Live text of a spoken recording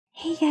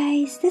Hey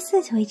guys, this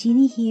is Toy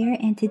Genie here,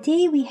 and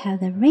today we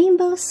have the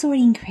rainbow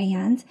sorting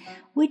crayons,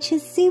 which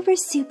is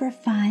super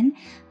fun.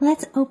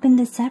 Let's open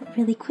this up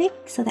really quick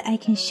so that I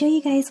can show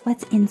you guys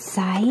what's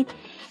inside.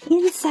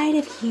 Inside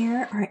of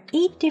here are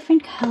 8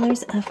 different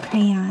colors of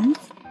crayons.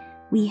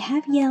 We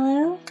have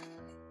yellow,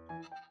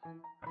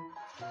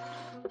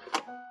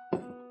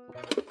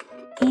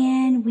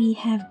 and we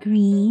have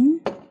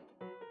green,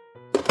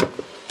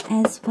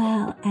 as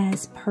well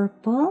as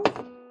purple,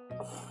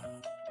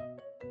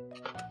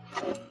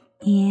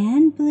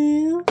 and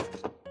blue,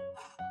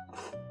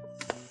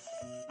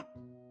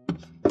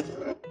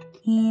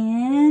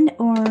 and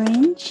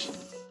orange,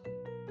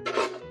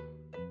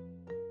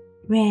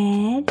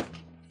 red,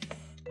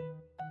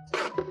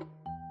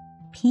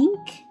 pink,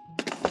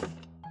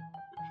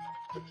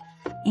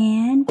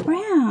 and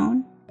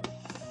brown.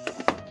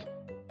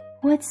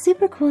 What's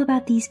super cool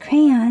about these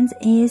crayons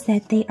is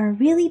that they are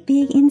really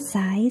big in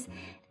size.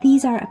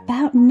 These are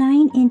about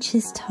 9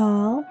 inches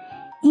tall,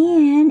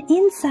 and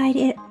inside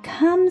it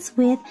comes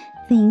with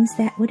things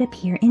that would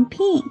appear in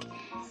pink.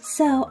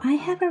 So I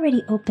have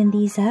already opened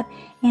these up,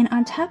 and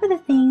on top of the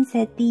things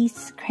that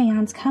these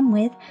crayons come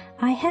with,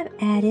 I have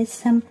added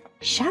some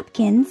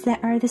Shopkins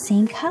that are the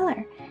same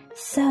color.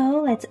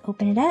 So let's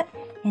open it up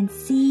and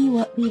see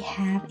what we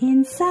have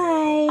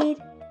inside.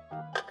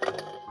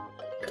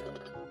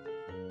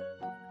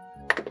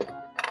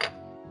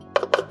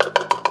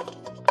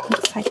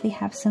 Looks like we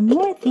have some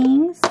more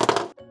things.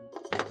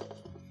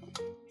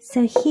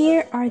 So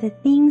here are the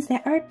things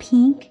that are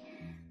pink.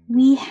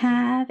 We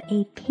have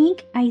a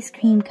pink ice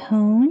cream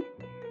cone,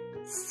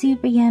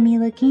 super yummy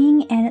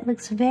looking, and it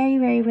looks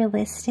very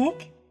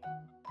realistic.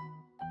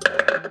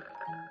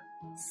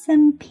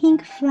 Some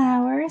pink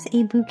flowers,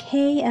 a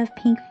bouquet of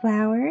pink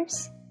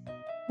flowers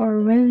or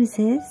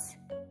roses.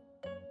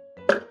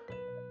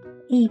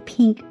 A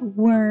pink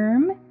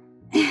worm.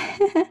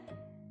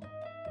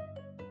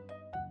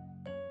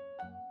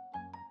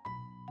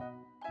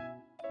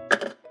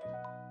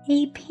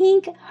 A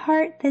pink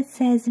heart that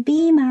says,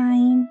 "Be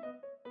mine."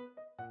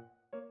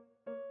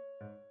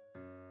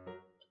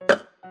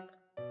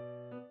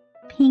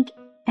 Pink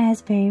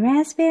Asbury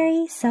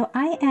Raspberry, so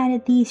I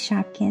added these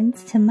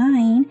Shopkins to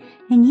mine,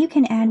 and you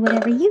can add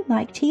whatever you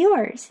like to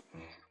yours.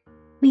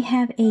 We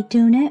have a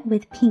donut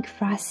with pink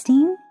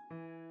frosting.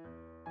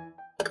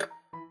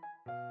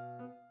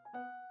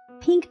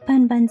 Pink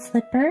Bun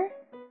Slipper.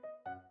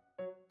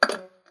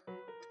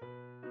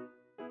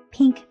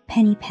 Pink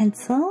penny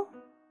pencil.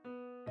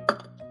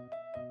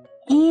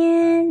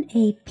 And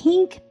a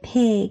pink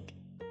pig.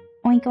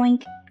 Oink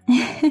oink.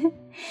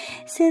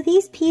 So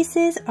these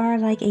pieces are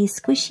like a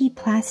squishy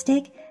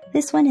plastic.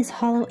 This one is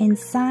hollow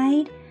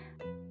inside.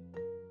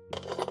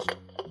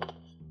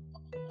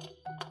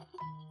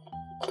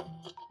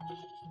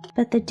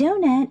 But the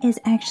donut is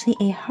actually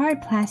a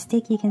hard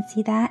plastic, you can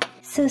see that.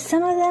 So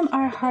some of them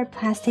are hard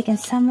plastic and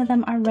some of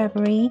them are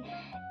rubbery.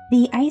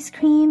 The ice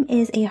cream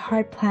is a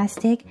hard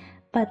plastic,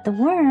 but the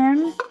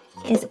worm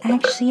is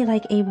actually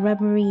like a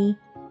rubbery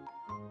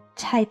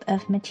type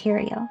of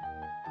material.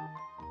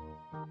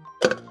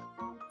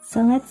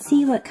 So let's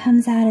see what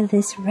comes out of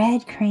this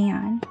red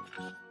crayon.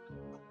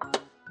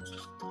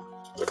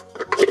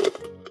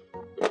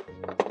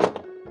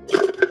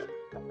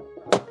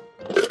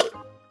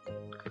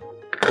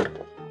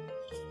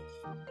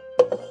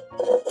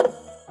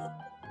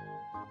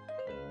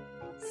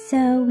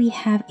 So we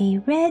have a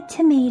red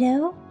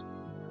tomato,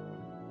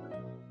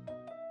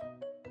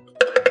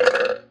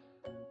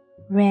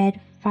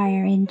 red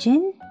fire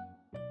engine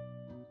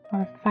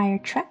or fire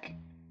truck,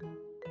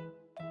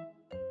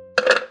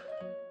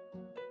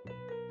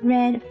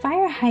 red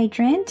fire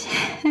hydrant.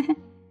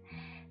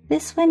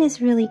 This one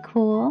is really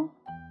cool.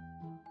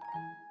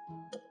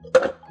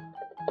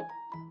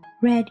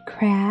 Red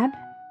crab.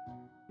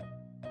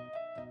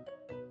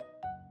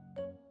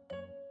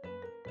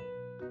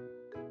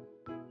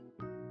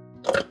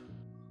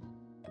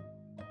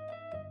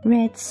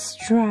 Red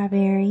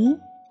strawberry.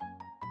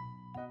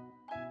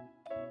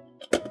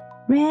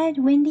 Red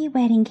windy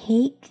wedding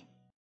cake.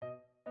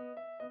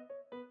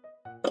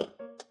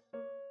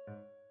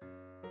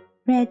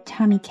 Red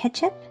Tommy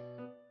ketchup.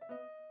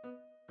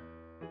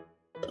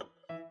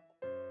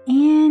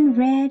 And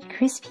red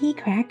crispy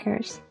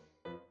crackers.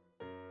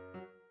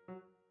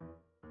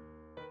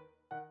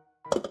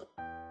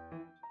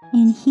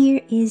 And here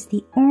is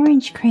the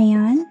orange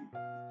crayon.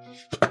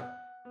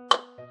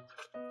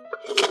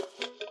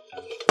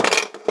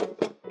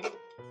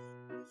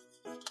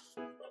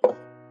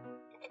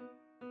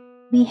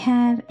 We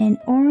have an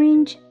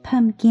orange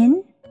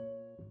pumpkin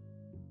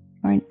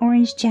or an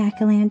orange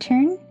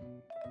jack-o'-lantern.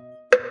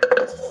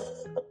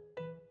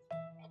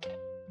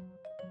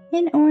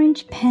 An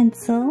orange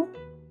pencil.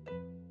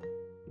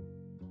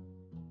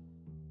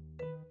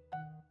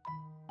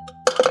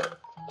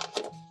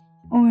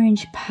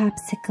 Orange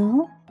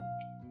popsicle.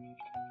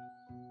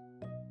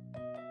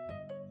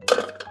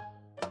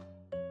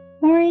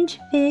 Orange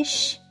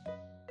fish.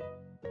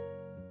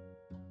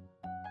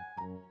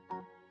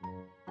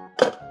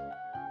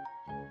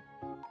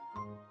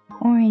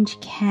 orange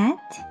cat,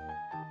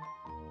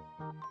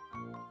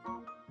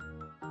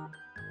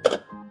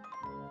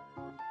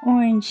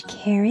 orange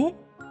carrot,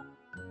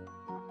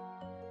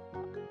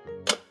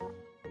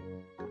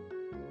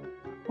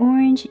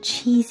 orange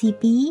cheesy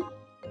bee,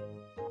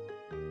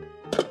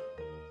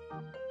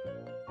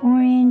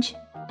 orange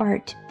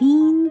Bart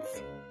beans,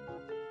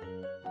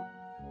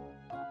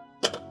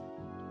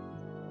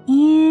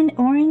 and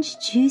orange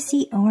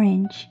juicy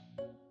orange.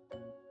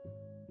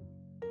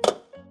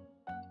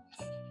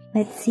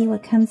 Let's see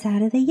what comes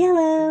out of the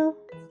yellow.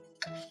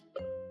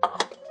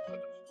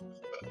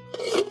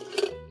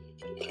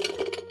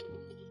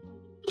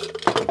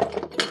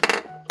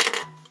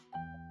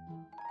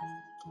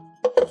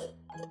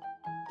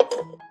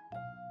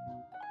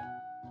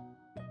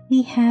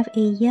 We have a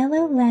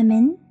yellow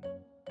lemon,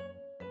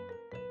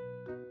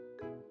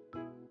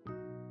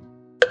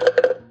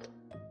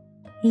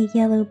 a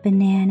yellow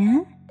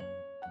banana,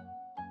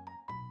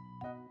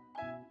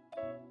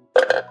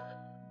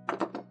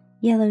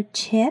 yellow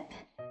chip,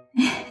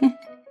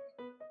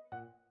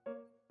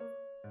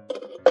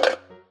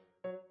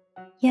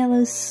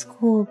 yellow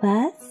school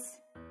bus,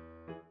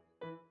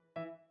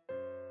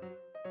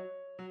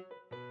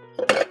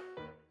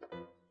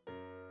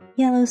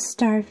 yellow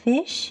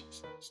starfish,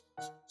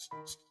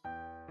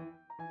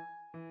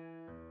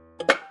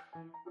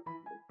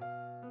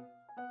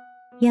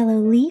 yellow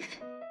leaf,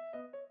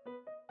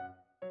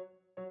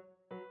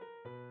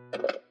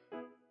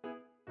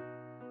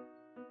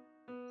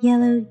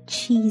 yellow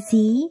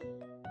cheesy,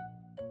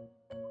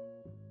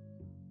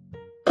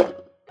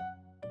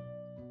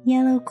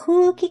 yellow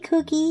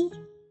cookie,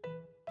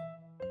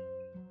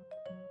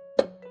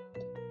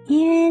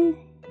 and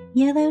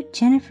yellow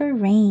Jennifer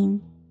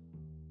Rain.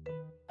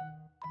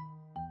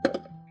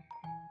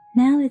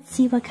 Now let's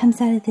see what comes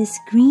out of this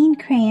green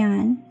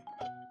crayon.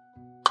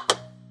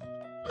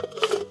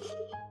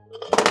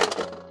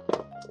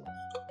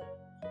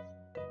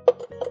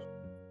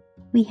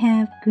 We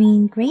have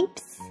green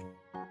grapes,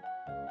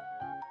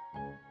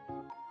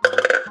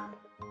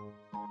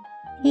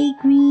 a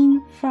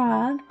green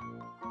frog,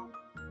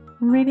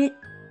 ribbit,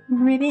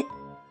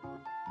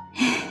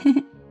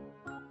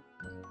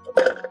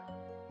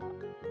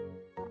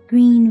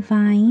 green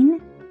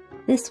vine.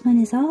 This one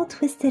is all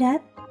twisted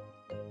up.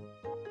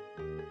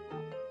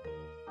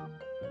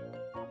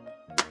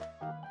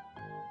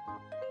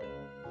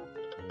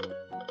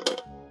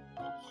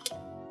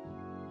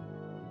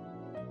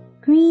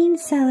 Green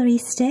celery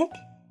stick,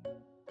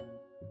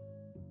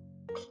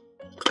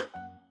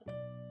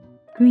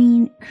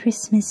 green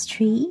Christmas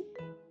tree,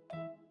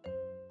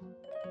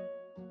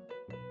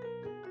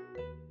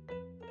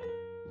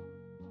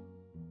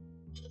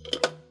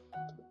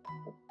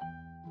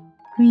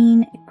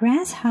 green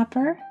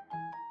grasshopper,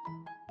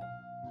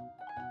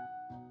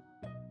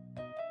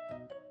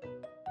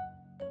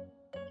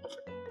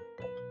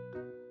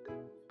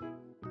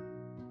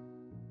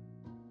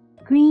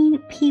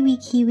 green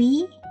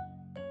kiwi,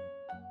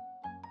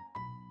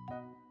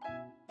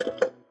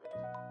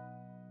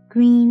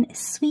 green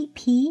sweet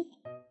pea,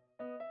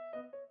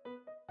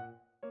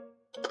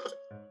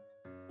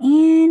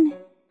 and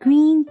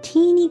green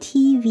teeny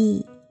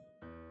TV.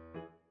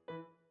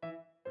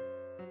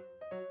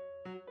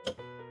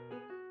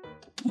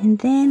 And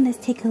then let's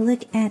take a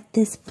look at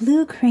this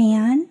blue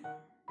crayon.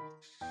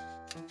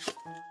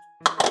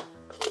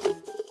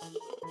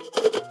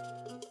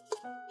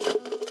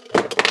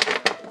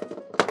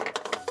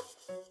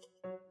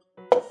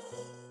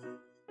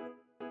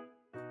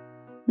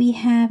 We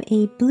have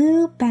a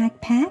blue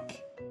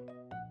backpack.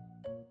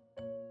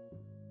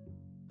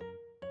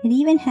 It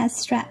even has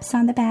straps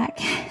on the back.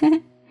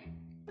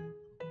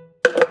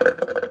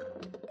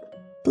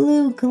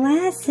 Blue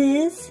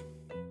glasses.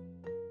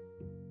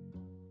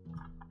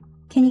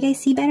 Can you guys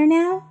see better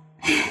now?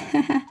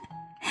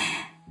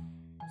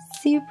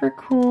 Super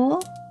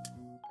cool.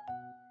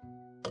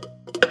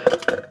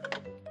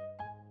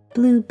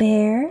 Blue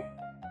bear.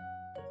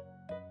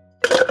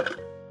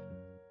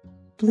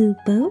 Blue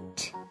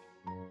boat.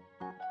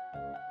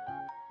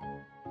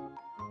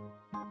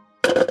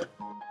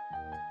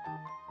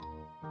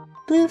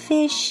 Blue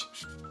fish.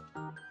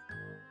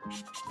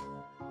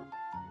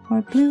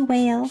 Or blue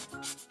whale.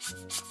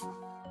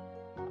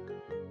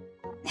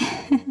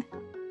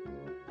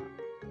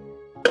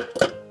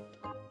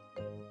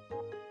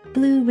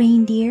 Blue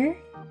reindeer.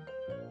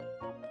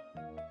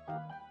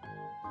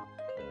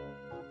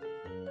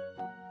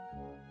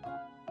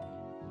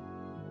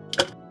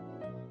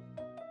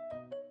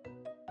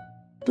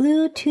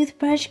 Blue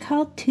toothbrush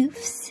called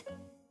Toofs.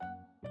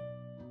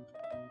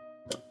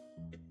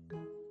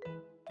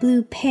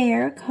 Blue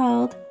pear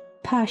called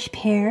Posh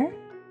Pear.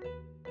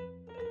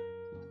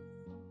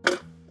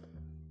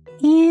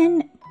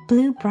 And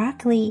blue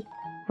broccoli,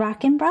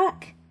 Rockin'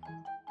 Brock.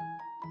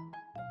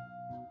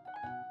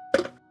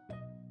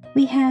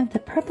 We have the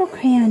purple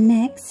crayon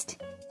next.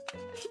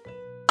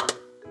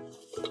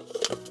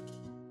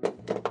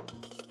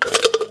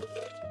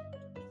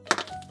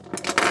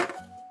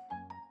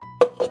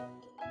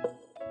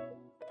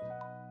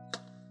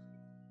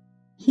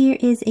 Here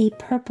is a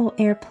purple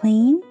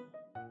airplane.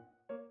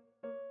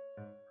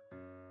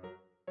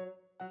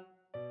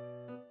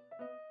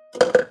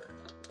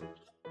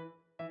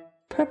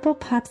 purple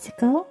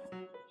popsicle,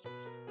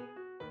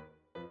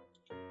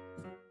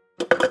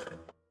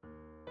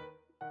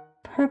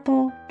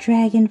 purple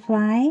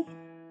dragonfly,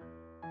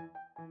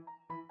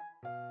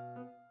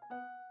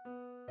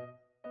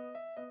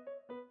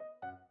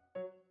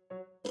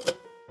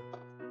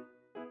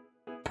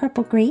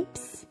 purple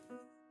grapes,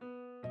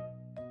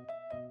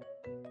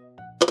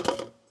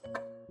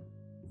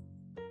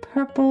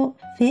 purple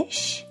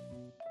fish,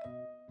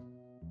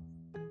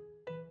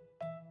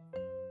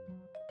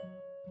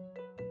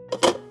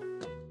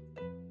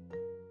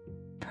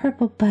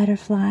 purple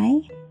butterfly,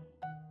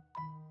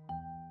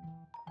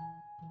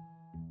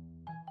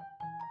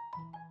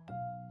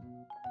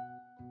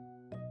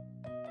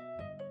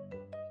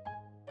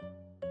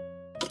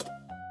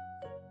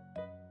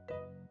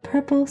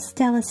 purple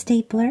Stella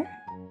stapler,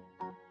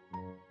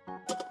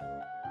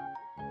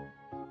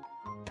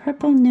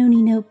 purple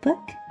Noni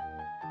notebook,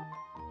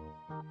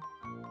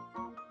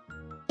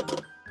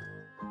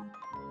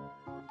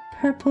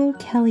 purple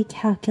Kelly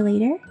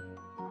calculator,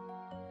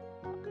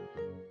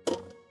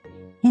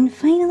 and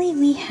finally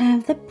we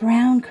have the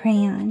brown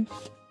crayon.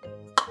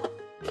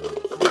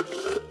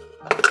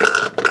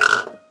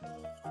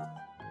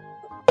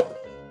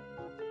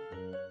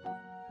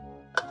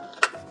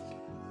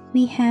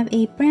 We have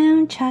a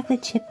brown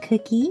chocolate chip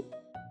cookie,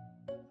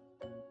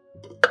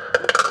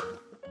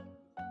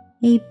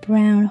 a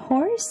brown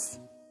horse,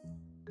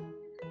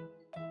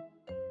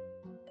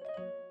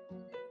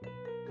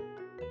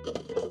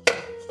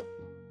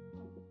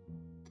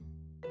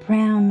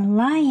 brown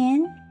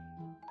lion,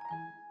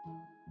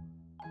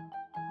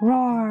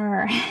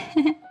 roar,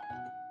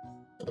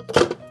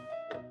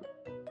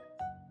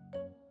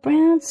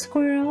 brown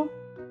squirrel,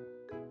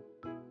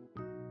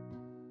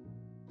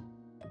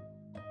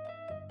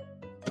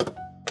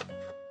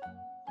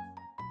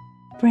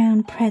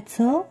 brown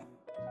pretzel,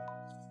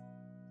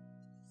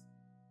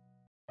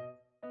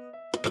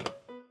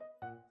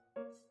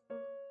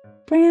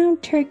 brown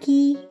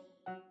turkey,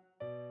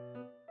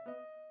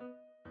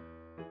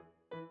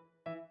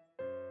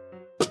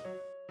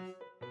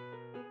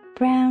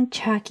 brown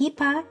chalky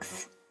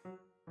box,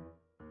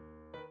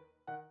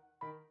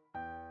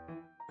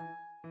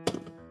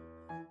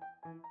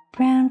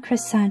 brown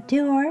croissant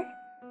door,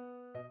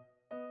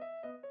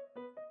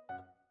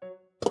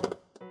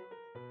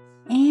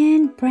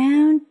 and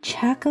brown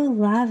choco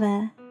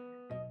lava.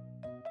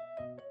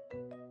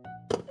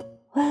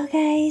 Well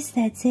guys,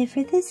 that's it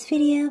for this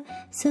video,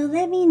 so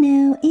let me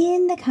know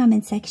in the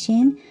comment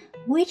section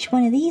which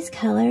one of these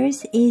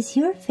colors is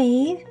your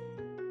fave.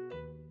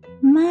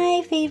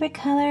 My favorite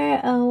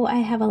color, oh, I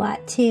have a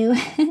lot too.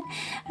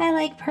 I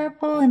like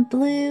purple and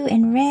blue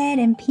and red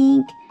and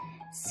pink.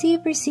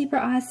 Super, super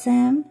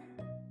awesome.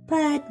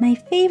 But my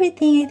favorite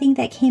thing I think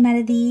that came out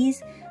of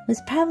these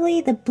was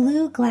probably the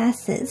blue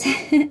glasses.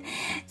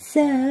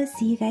 So,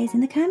 see you guys in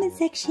the comment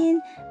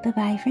section.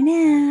 Bye-bye for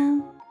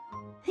now.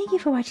 Thank you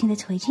for watching the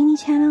Toy Genie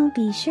channel.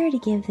 Be sure to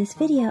give this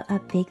video a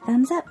big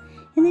thumbs up.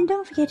 And then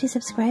don't forget to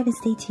subscribe and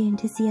stay tuned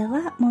to see a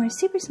lot more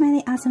super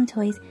smiley awesome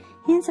toys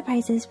and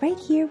surprises right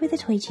here with the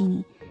Toy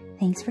Genie.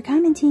 Thanks for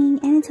commenting,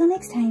 and until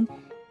next time,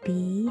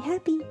 be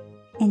happy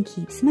and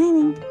keep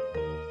smiling.